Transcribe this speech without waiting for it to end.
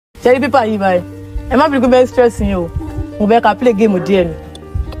Cherry paper yìí báyìí. Ẹ má bìí kó bẹ́ẹ̀ stress yín o. Mo bẹ́ẹ̀ ká play game díẹ̀ ni.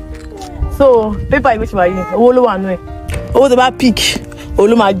 So paper yìí ṣe wà yìí. Owó ló wà nù ẹ̀. Owó tó bá pick, owó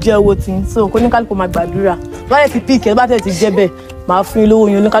ló máa jẹ́ owó tí. So kó ní kálukú máa gbàdúrà. Bá yẹ ti pick ẹ bá tẹ̀ ti jẹ́ bẹ́ẹ̀, màá fún yín lówó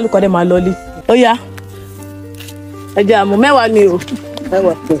yín oníkálukú ọdẹ máa lọlé. Ó yá. Ẹ jẹ́ àmọ́ mẹ́wàá ni o. Ẹ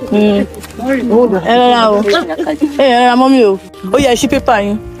rọra o. Ẹ rọra mọ́ mi o. Ó yá ẹ ṣí paper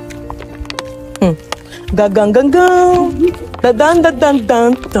yín. Gangan. Dan.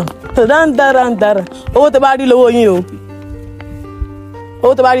 Owó tó bá rí lówó yín o.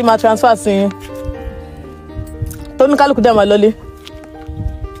 Owó tó bá rí máa transfer sí yín. Tó ní kálukú dẹ̀ máa lọlé.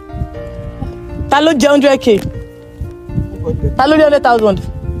 Ta ló jẹ́ 100k? Ta ló rí 100,000?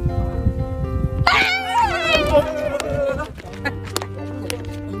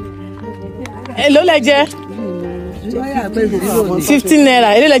 Èló lẹ jẹ? 15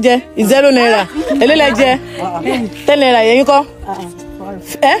 naira. Èló lẹ jẹ? 0 naira. Èló lẹ jẹ? 10 naira. Ẹ̀yin kọ́?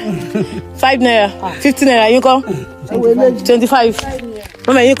 5 naira. 15 naira. Ẹ̀yin kọ́? 25.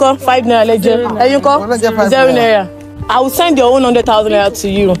 Mama, ẹ̀yin kọ́? 5 naira lẹ jẹ. Ẹ̀yin kọ́? 0 naira. I will send your own 100,000 naira to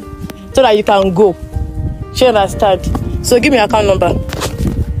you so that you can go. You understand? So give me your account number.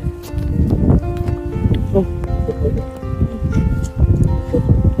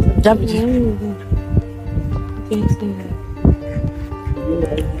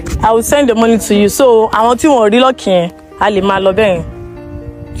 I will send the money to you. So I want you to relock I lè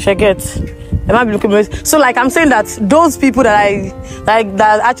get. So like I'm saying that those people that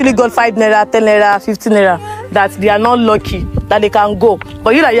that actually got 5 naira, 10 naira, 15 naira, that they are not lucky, that they can go.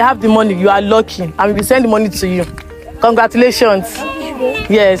 But you that you have the money, you are lucky, and we will send the money to you. Congratulations.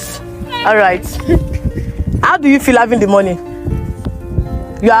 Yes. All right. How do you feel having the money?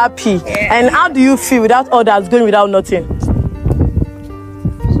 You are happy. Yeah. And how do you feel without others going without nothing?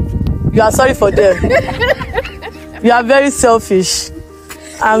 You are sorry for them. You are very selfish.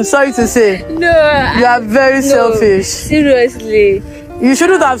 I'm sorry to say. No. You are very selfish. Seriously. You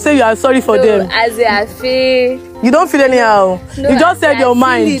shouldn't have said you are sorry for them. As I feel. You don't feel anyhow. No, you just said your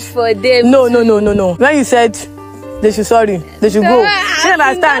mind. I feel it for them. No. When you said they should go. You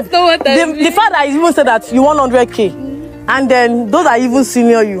understand? The fact that you even said that you want 100k, and then those are even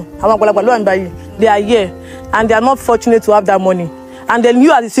senior you, they are here, and they are not fortunate to have that money. And then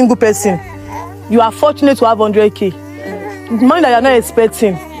you as a single person, you are fortunate to have 100k. Money that you are not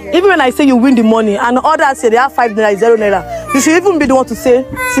expecting. Even when I say you win the money and others say they have 5 naira, 0 naira, you should even be the one to say,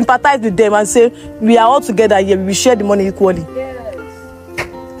 sympathize with them and say, we are all together here, we will share the money equally.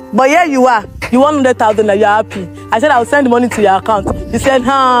 But here you are, you want 100,000 and you are happy. I said I will send the money to your account. You said,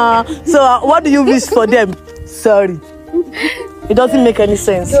 so what do you wish for them? Sorry. It doesn't make any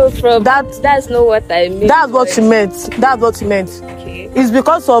sense. No problem. That's not what I mean. That's what you meant. That's what you meant. Okay. It's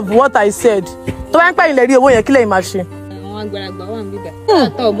because of what I said.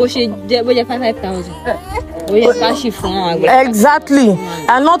 Exactly.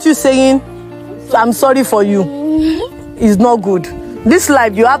 And not you saying, I'm sorry for you. It's not good. This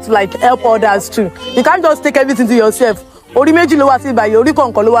life, you have to like help others too. You can't just take everything to yourself. They don't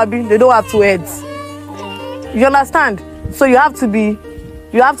have two heads. You understand? So you have to be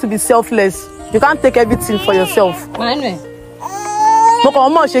selfless. You can't take everything for yourself.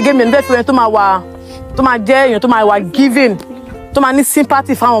 Giving. To my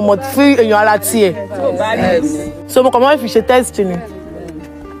sympathy for free in your so mo come if you should test me.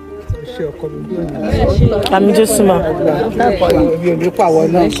 I'm just wallahi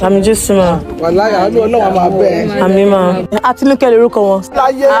Ọlọ́run máa bẹ̀. Àmín ma. Àtinúkẹ́ lórúkọ wọn.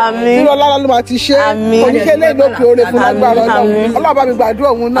 Àmín. Ọlọ́run ló máa ti ṣe. Àmín. Oníkẹ́lẹ́ ló pe ore fún lágbára Ọlọ́run. Ọlọ́run bá mi gbàdúrà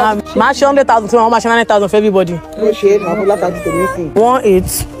òun náà. Máa ṣe 100,000 fún wọn, máa ṣe 9,000 for everybody. Ó ṣe é máa fún lákàtí tèmi fún.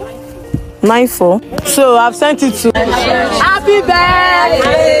 1894. So I've sent it to. Happy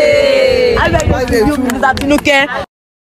birthday! Happy birthday to you, Mrs. Atinuke.